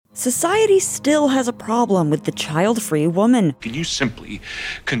society still has a problem with the child-free woman. Can you simply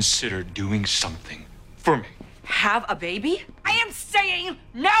consider doing something for me? Have a baby? I am saying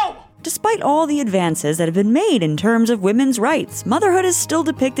no! Despite all the advances that have been made in terms of women's rights, motherhood is still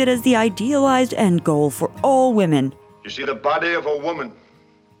depicted as the idealized end goal for all women. You see, the body of a woman,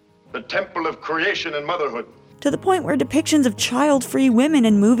 the temple of creation and motherhood. To the point where depictions of child-free women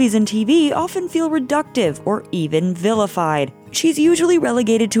in movies and TV often feel reductive or even vilified. She's usually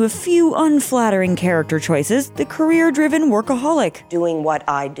relegated to a few unflattering character choices, the career-driven workaholic. Doing what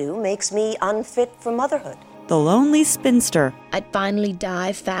I do makes me unfit for motherhood. The lonely spinster. I'd finally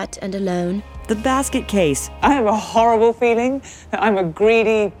die fat and alone. The basket case. I have a horrible feeling that I'm a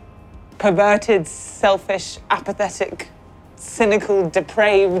greedy, perverted, selfish, apathetic, cynical,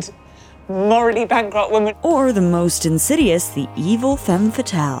 depraved, morally bankrupt woman. Or the most insidious, the evil femme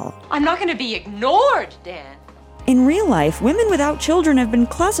fatale. I'm not going to be ignored, Dan. In real life, women without children have been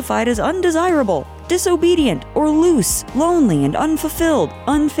classified as undesirable, disobedient, or loose, lonely and unfulfilled,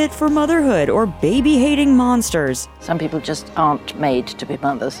 unfit for motherhood, or baby-hating monsters. Some people just aren't made to be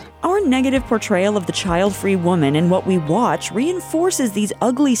mothers. Our negative portrayal of the child-free woman in what we watch reinforces these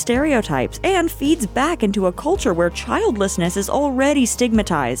ugly stereotypes and feeds back into a culture where childlessness is already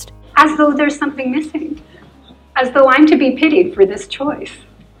stigmatized. As though there's something missing. As though I'm to be pitied for this choice.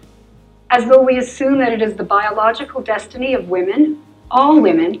 As though we assume that it is the biological destiny of women, all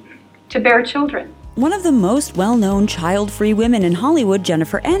women, to bear children. One of the most well-known child-free women in Hollywood,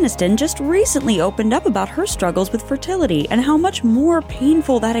 Jennifer Aniston, just recently opened up about her struggles with fertility and how much more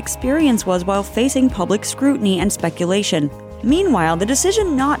painful that experience was while facing public scrutiny and speculation. Meanwhile, the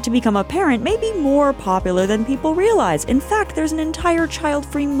decision not to become a parent may be more popular than people realize. In fact, there's an entire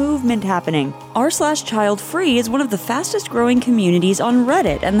child-free movement happening. r/childfree is one of the fastest-growing communities on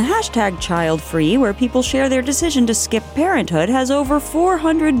Reddit, and the hashtag childfree, where people share their decision to skip parenthood, has over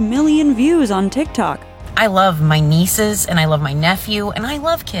 400 million views on TikTok. I love my nieces, and I love my nephew, and I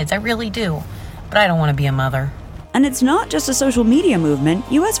love kids, I really do. But I don't want to be a mother. And it's not just a social media movement.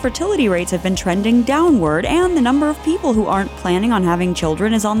 U.S. fertility rates have been trending downward, and the number of people who aren't planning on having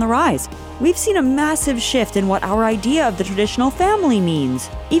children is on the rise. We've seen a massive shift in what our idea of the traditional family means.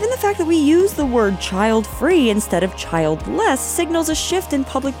 Even the fact that we use the word child-free instead of childless signals a shift in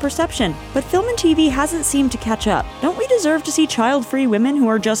public perception. But film and TV hasn't seemed to catch up. Don't we deserve to see child-free women who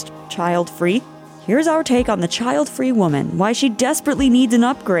are just child-free? Here's our take on the child-free woman, why she desperately needs an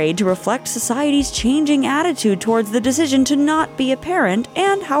upgrade to reflect society's changing attitude towards the decision to not be a parent,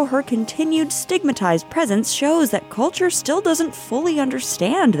 and how her continued stigmatized presence shows that culture still doesn't fully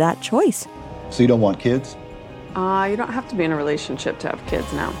understand that choice. So you don't want kids? You don't have to be in a relationship to have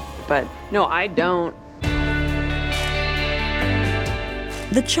kids now. But no, I don't.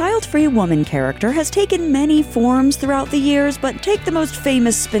 The child-free woman character has taken many forms throughout the years, but take the most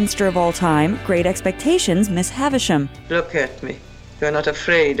famous spinster of all time, Great Expectations' Miss Havisham. Look at me. You're not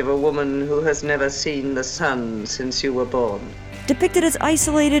afraid of a woman who has never seen the sun since you were born. Depicted as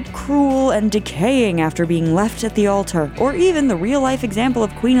isolated, cruel, and decaying after being left at the altar, or even the real-life example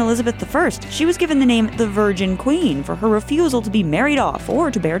of Queen Elizabeth I. She was given the name the Virgin Queen for her refusal to be married off or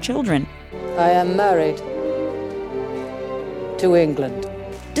to bear children. I am married to England.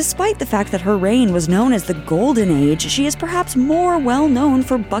 Despite the fact that her reign was known as the Golden Age, she is perhaps more well known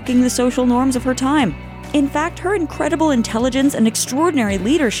for bucking the social norms of her time. In fact, her incredible intelligence and extraordinary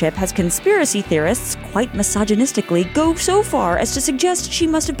leadership has conspiracy theorists, quite misogynistically, go so far as to suggest she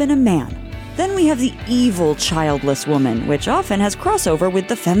must have been a man. Then we have the evil childless woman, which often has crossover with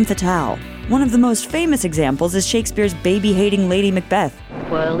the femme fatale. One of the most famous examples is Shakespeare's baby-hating Lady Macbeth.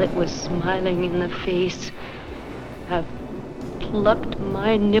 While it was smiling in the face, have plucked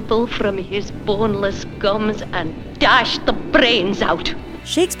my nipple from his boneless gums and dashed the brains out.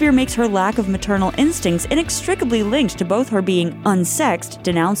 Shakespeare makes her lack of maternal instincts inextricably linked to both her being unsexed,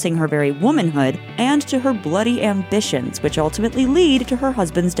 denouncing her very womanhood, and to her bloody ambitions, which ultimately lead to her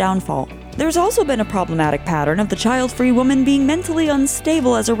husband's downfall. There's also been a problematic pattern of the child-free woman being mentally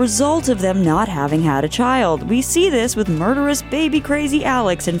unstable as a result of them not having had a child. We see this with murderous baby-crazy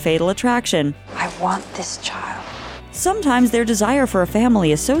Alex in Fatal Attraction. I want this child. Sometimes their desire for a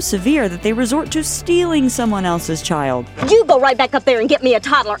family is so severe that they resort to stealing someone else's child. You go right back up there and get me a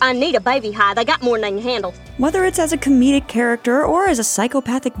toddler. I need a baby high. They got more than they can handle. Whether it's as a comedic character or as a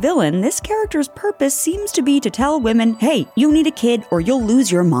psychopathic villain, this character's purpose seems to be to tell women, hey, you need a kid or you'll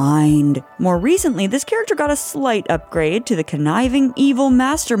lose your mind. More recently, this character got a slight upgrade to the conniving, evil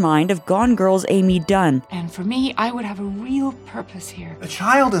mastermind of Gone Girl's Amy Dunn. And for me, I would have a real purpose here. A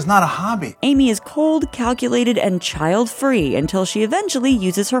child is not a hobby. Amy is cold, calculated, and child-free until she eventually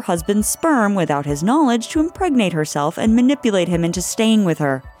uses her husband's sperm without his knowledge to impregnate herself and manipulate him into staying with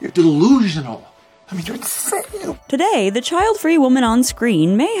her. You're delusional. I mean, you're insane. Today, the child-free woman on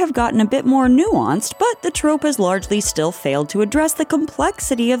screen may have gotten a bit more nuanced, but the trope has largely still failed to address the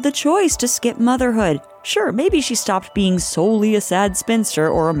complexity of the choice to skip motherhood. Sure, maybe she stopped being solely a sad spinster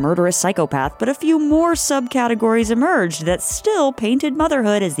or a murderous psychopath, but a few more subcategories emerged that still painted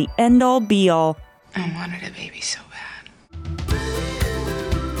motherhood as the end-all be-all. I wanted a baby so bad.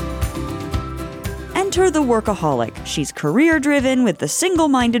 Enter the workaholic. She's career-driven with the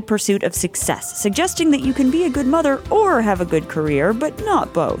single-minded pursuit of success, suggesting that you can be a good mother or have a good career, but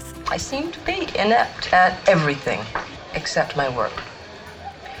not both. I seem to be inept at everything except my work.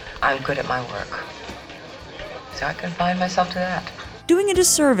 I'm good at my work, so I confine myself to that. Doing a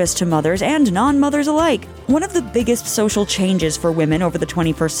disservice to mothers and non-mothers alike. One of the biggest social changes for women over the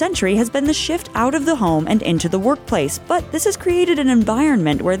 21st century has been the shift out of the home and into the workplace, but this has created an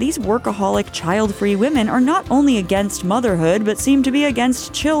environment where these workaholic, child-free women are not only against motherhood, but seem to be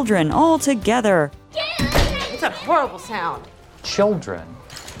against children altogether. What's that horrible sound? Children.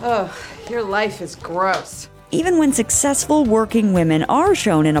 Ugh, your life is gross. Even when successful working women are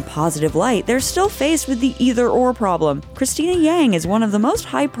shown in a positive light, they're still faced with the either-or problem. Christina Yang is one of the most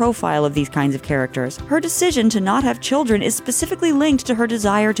high-profile of these kinds of characters. Her decision to not have children is specifically linked to her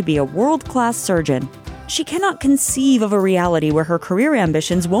desire to be a world-class surgeon. She cannot conceive of a reality where her career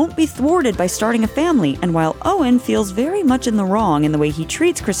ambitions won't be thwarted by starting a family, and while Owen feels very much in the wrong in the way he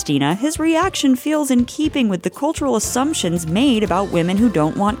treats Christina, his reaction feels in keeping with the cultural assumptions made about women who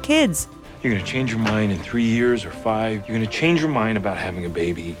don't want kids. You're gonna change your mind in 3 years or 5. You're gonna change your mind about having a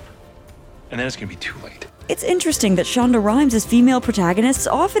baby, and then it's gonna be too late. It's interesting that Shonda Rhimes' female protagonists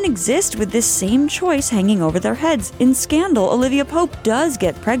often exist with this same choice hanging over their heads. In Scandal, Olivia Pope does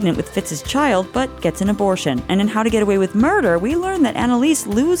get pregnant with Fitz's child, but gets an abortion. And in How to Get Away with Murder, we learn that Annalise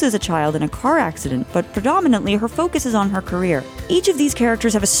loses a child in a car accident, but predominantly her focus is on her career. Each of these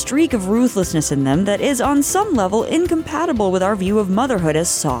characters have a streak of ruthlessness in them that is on some level incompatible with our view of motherhood as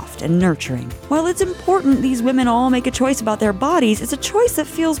soft and nurturing. While it's important these women all make a choice about their bodies, it's a choice that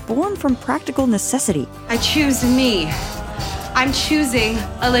feels born from practical necessity. I choose me. I'm choosing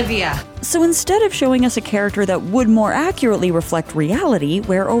Olivia. So instead of showing us a character that would more accurately reflect reality,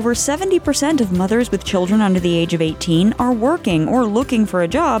 where over 70% of mothers with children under the age of 18 are working or looking for a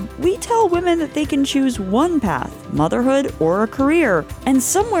job, we tell women that they can choose one path, motherhood or a career. And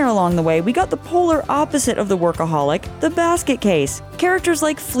somewhere along the way, we got the polar opposite of the workaholic, the basket case. Characters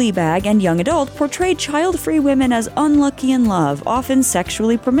like Fleabag and Young Adult portray child-free women as unlucky in love, often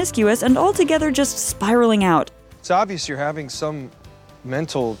sexually promiscuous, and altogether just spiraling out. It's obvious you're having some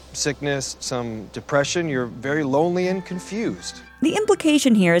mental sickness, some depression. You're very lonely and confused. The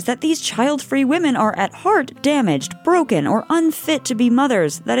implication here is that these child-free women are at heart damaged, broken, or unfit to be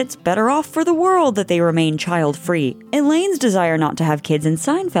mothers, that it's better off for the world that they remain child-free. Elaine's desire not to have kids in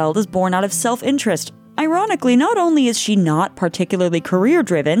Seinfeld is born out of self-interest. Ironically, not only is she not particularly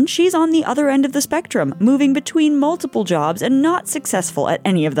career-driven, she's on the other end of the spectrum, moving between multiple jobs and not successful at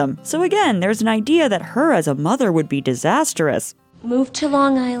any of them. So again, there's an idea that her as a mother would be disastrous. Move to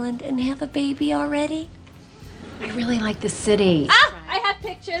Long Island and have a baby already? I really like the city. Ah! I have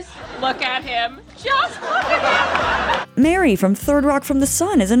pictures. Look at him. Just look at him. Mary from Third Rock from the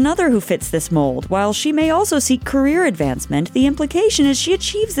Sun is another who fits this mold. While she may also seek career advancement, the implication is she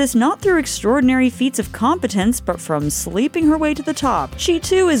achieves this not through extraordinary feats of competence, but from sleeping her way to the top. She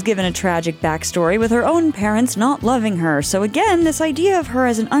too is given a tragic backstory with her own parents not loving her, so again, this idea of her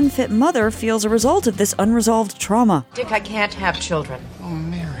as an unfit mother feels a result of this unresolved trauma. Dick, I can't have children. Oh,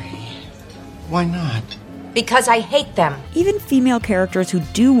 Mary. Why not? Because I hate them. Even female characters who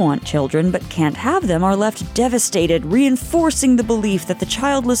do want children but can't have them are left devastated, reinforcing the belief that the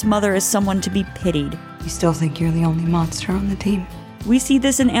childless mother is someone to be pitied. You still think you're the only monster on the team? We see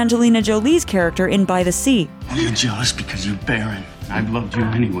this in Angelina Jolie's character in By the Sea. I'm jealous because you're barren. I've loved you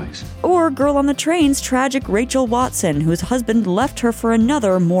anyways. Or Girl on the Train's tragic Rachel Watson, whose husband left her for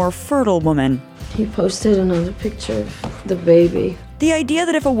another, more fertile woman. He posted another picture of the baby. The idea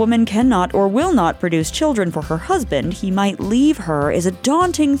that if a woman cannot or will not produce children for her husband, he might leave her is a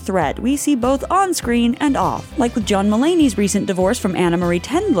daunting threat we see both on-screen and off, like with John Mulaney's recent divorce from Anna Marie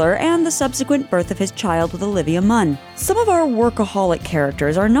Tendler and the subsequent birth of his child with Olivia Munn. Some of our workaholic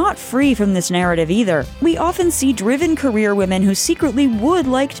characters are not free from this narrative either. We often see driven career women who secretly would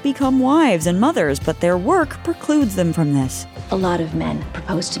like to become wives and mothers, but their work precludes them from this. A lot of men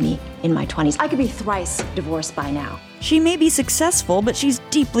proposed to me in my 20s. I could be thrice divorced by now. She may be successful, but she's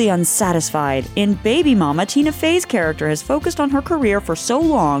deeply unsatisfied. In Baby Mama, Tina Fey's character has focused on her career for so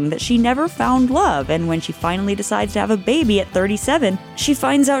long that she never found love, and when she finally decides to have a baby at 37, she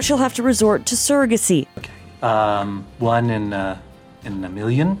finds out she'll have to resort to surrogacy. One in a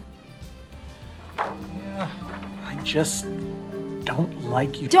million? Yeah, I just don't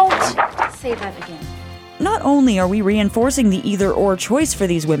like you. Don't say that again. Not only are we reinforcing the either-or choice for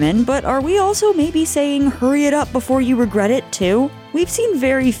these women, but are we also maybe saying hurry it up before you regret it too? We've seen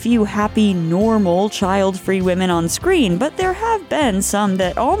very few happy, normal, child-free women on screen, but there have been some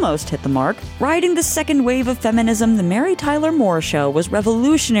that almost hit the mark. Riding the second wave of feminism, The Mary Tyler Moore Show was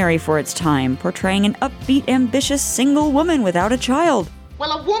revolutionary for its time, portraying an upbeat, ambitious, single woman without a child.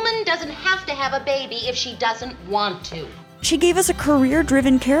 Well, a woman doesn't have to have a baby if she doesn't want to. She gave us a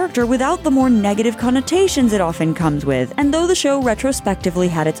career-driven character without the more negative connotations it often comes with, and though the show retrospectively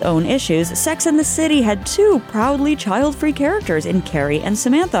had its own issues, Sex and the City had two proudly child-free characters in Carrie and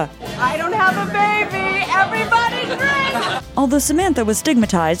Samantha. I don't have a baby! Everybody drink! Although Samantha was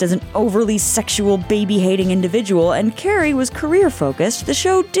stigmatized as an overly sexual, baby-hating individual and Carrie was career-focused, the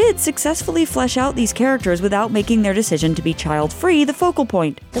show did successfully flesh out these characters without making their decision to be child-free the focal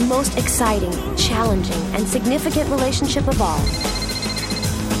point. The most exciting, challenging, and significant relationship of all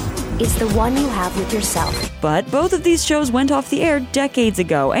is the one you have with yourself. But both of these shows went off the air decades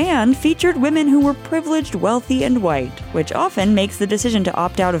ago and featured women who were privileged, wealthy, and white, which often makes the decision to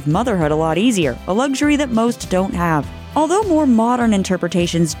opt out of motherhood a lot easier, a luxury that most don't have. Although more modern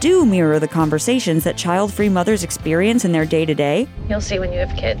interpretations do mirror the conversations that child-free mothers experience in their day-to-day, You'll see when you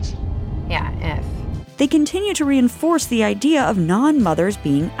have kids. Yeah, if. they continue to reinforce the idea of non-mothers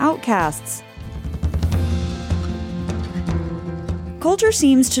being outcasts. Culture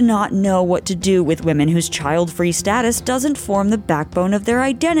seems to not know what to do with women whose child-free status doesn't form the backbone of their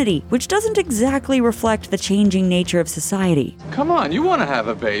identity, which doesn't exactly reflect the changing nature of society. Come on, you want to have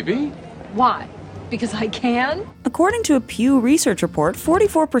a baby. Why? Because I can? According to a Pew Research report,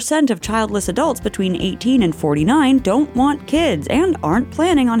 44% of childless adults between 18 and 49 don't want kids and aren't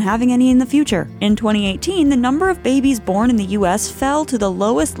planning on having any in the future. In 2018, the number of babies born in the U.S. fell to the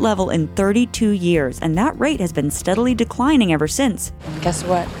lowest level in 32 years, and that rate has been steadily declining ever since. Guess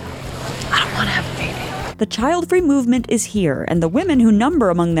what? I don't want to have a baby. The child-free movement is here, and the women who number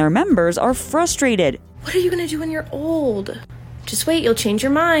among their members are frustrated. What are you going to do when you're old? Just wait, you'll change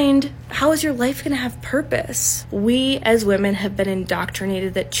your mind. How is your life going to have purpose? We as women have been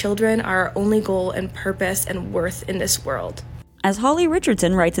indoctrinated that children are our only goal and purpose and worth in this world. As Holly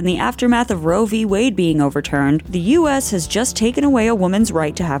Richardson writes in the aftermath of Roe v. Wade being overturned, the U.S. has just taken away a woman's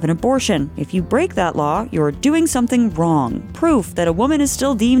right to have an abortion. If you break that law, you're doing something wrong. Proof that a woman is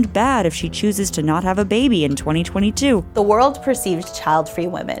still deemed bad if she chooses to not have a baby in 2022. The world perceives child-free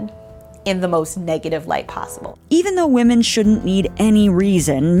women in the most negative light possible. Even though women shouldn't need any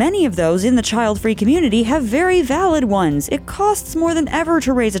reason, many of those in the child-free community have very valid ones. It costs more than ever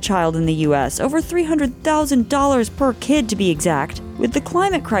to raise a child in the U.S., over $300,000 per kid to be exact. With the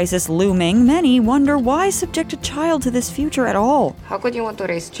climate crisis looming, many wonder why subject a child to this future at all. How could you want to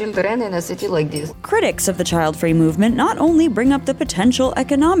raise children in a city like this? Critics of the child-free movement not only bring up the potential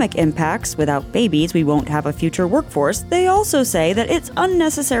economic impacts, without babies we won't have a future workforce, they also say that it's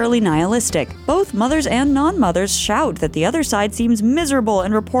unnecessarily nihilistic. Both mothers and non-mothers shout that the other side seems miserable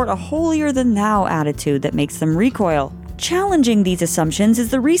and report a holier-than-thou attitude that makes them recoil. Challenging these assumptions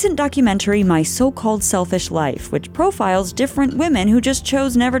is the recent documentary My So-Called Selfish Life, which profiles different women who just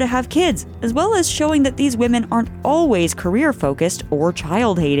chose never to have kids. As well as showing that these women aren't always career-focused or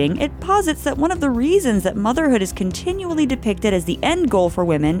child-hating, it posits that one of the reasons that motherhood is continually depicted as the end goal for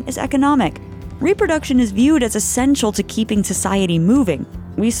women is economic. Reproduction is viewed as essential to keeping society moving.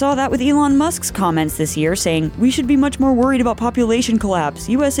 We saw that with Elon Musk's comments this year saying, "We should be much more worried about population collapse.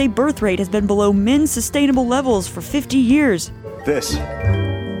 USA birth rate has been below men's sustainable levels for 50 years. This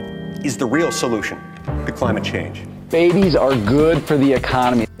is the real solution to climate change. Babies are good for the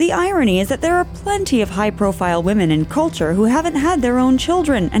economy." The irony is that there are plenty of high-profile women in culture who haven't had their own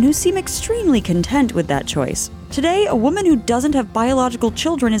children and who seem extremely content with that choice. Today, a woman who doesn't have biological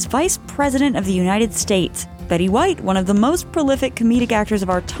children is Vice President of the United States. Betty White, one of the most prolific comedic actors of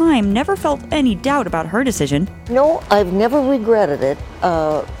our time, never felt any doubt about her decision. No, I've never regretted it,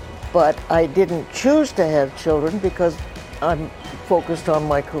 but I didn't choose to have children because I'm focused on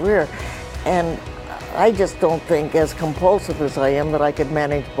my career. And I just don't think, as compulsive as I am, that I could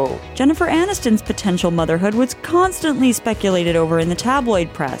manage both. Jennifer Aniston's potential motherhood was constantly speculated over in the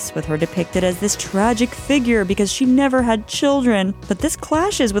tabloid press, with her depicted as this tragic figure because she never had children. But this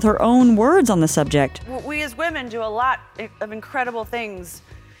clashes with her own words on the subject. We as women do a lot of incredible things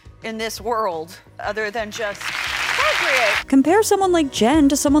in this world, other than just procreate. Compare someone like Jen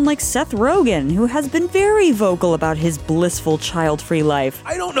to someone like Seth Rogen, who has been very vocal about his blissful child-free life.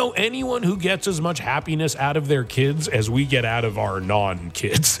 I don't know anyone who gets as much happiness out of their kids as we get out of our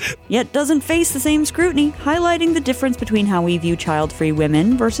non-kids. Yet doesn't face the same scrutiny, highlighting the difference between how we view child-free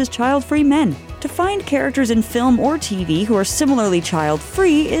women versus child-free men. To find characters in film or TV who are similarly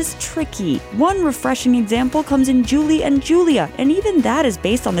child-free is tricky. One refreshing example comes in Julie and Julia, and even that is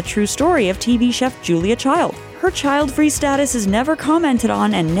based on the true story of TV chef Julia Child. Her child-free status is never commented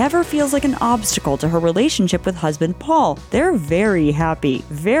on and never feels like an obstacle to her relationship with husband Paul. They're very happy,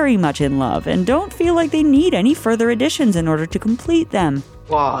 very much in love, and don't feel like they need any further additions in order to complete them.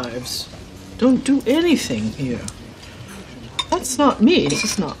 Wives don't do anything here. That's not me. This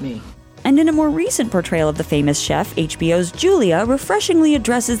is not me. And in a more recent portrayal of the famous chef, HBO's Julia refreshingly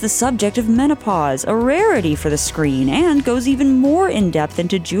addresses the subject of menopause, a rarity for the screen, and goes even more in-depth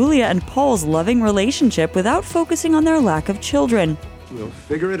into Julia and Paul's loving relationship without focusing on their lack of children. We'll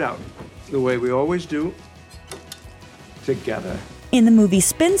figure it out, the way we always do, together. In the movie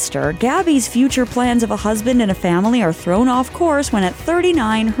Spinster, Gabby's future plans of a husband and a family are thrown off course when at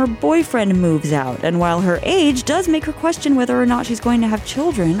 39 her boyfriend moves out, and while her age does make her question whether or not she's going to have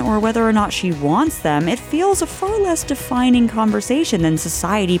children or whether or not she wants them, it feels a far less defining conversation than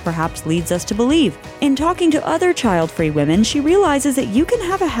society perhaps leads us to believe. In talking to other child-free women, she realizes that you can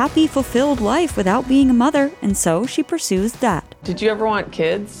have a happy, fulfilled life without being a mother, and so she pursues that. Did you ever want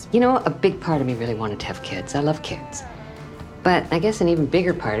kids? You know, a big part of me really wanted to have kids. I love kids. But I guess an even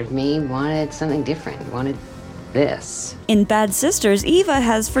bigger part of me wanted something different, wanted this. In Bad Sisters, Eva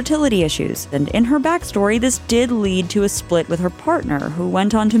has fertility issues, and in her backstory, this did lead to a split with her partner, who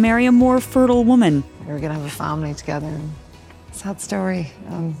went on to marry a more fertile woman. We were going to have a family together, and sad story.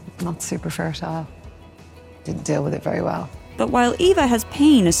 I'm not super fertile. Didn't deal with it very well. But while Eva has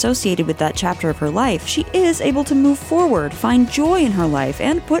pain associated with that chapter of her life, she is able to move forward, find joy in her life,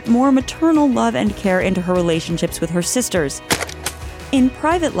 and put more maternal love and care into her relationships with her sisters. In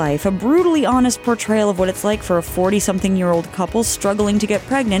Private Life, a brutally honest portrayal of what it's like for a 40-something-year-old couple struggling to get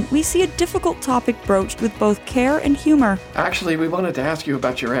pregnant, we see a difficult topic broached with both care and humor. Actually, we wanted to ask you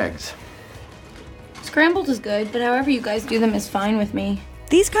about your eggs. Scrambled is good, but however you guys do them is fine with me.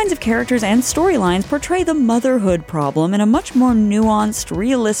 These kinds of characters and storylines portray the motherhood problem in a much more nuanced,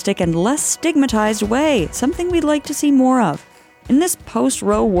 realistic, and less stigmatized way, something we'd like to see more of. In this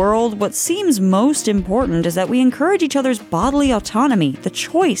post-Roe world, what seems most important is that we encourage each other's bodily autonomy. The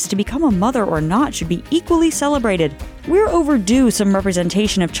choice to become a mother or not should be equally celebrated. We're overdue some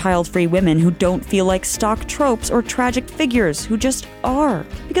representation of child-free women who don't feel like stock tropes or tragic figures, who just are.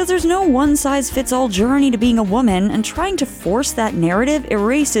 Because there's no one-size-fits-all journey to being a woman, and trying to force that narrative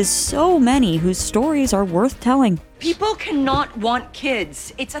erases so many whose stories are worth telling. People cannot want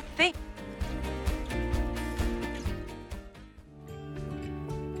kids. It's a thing.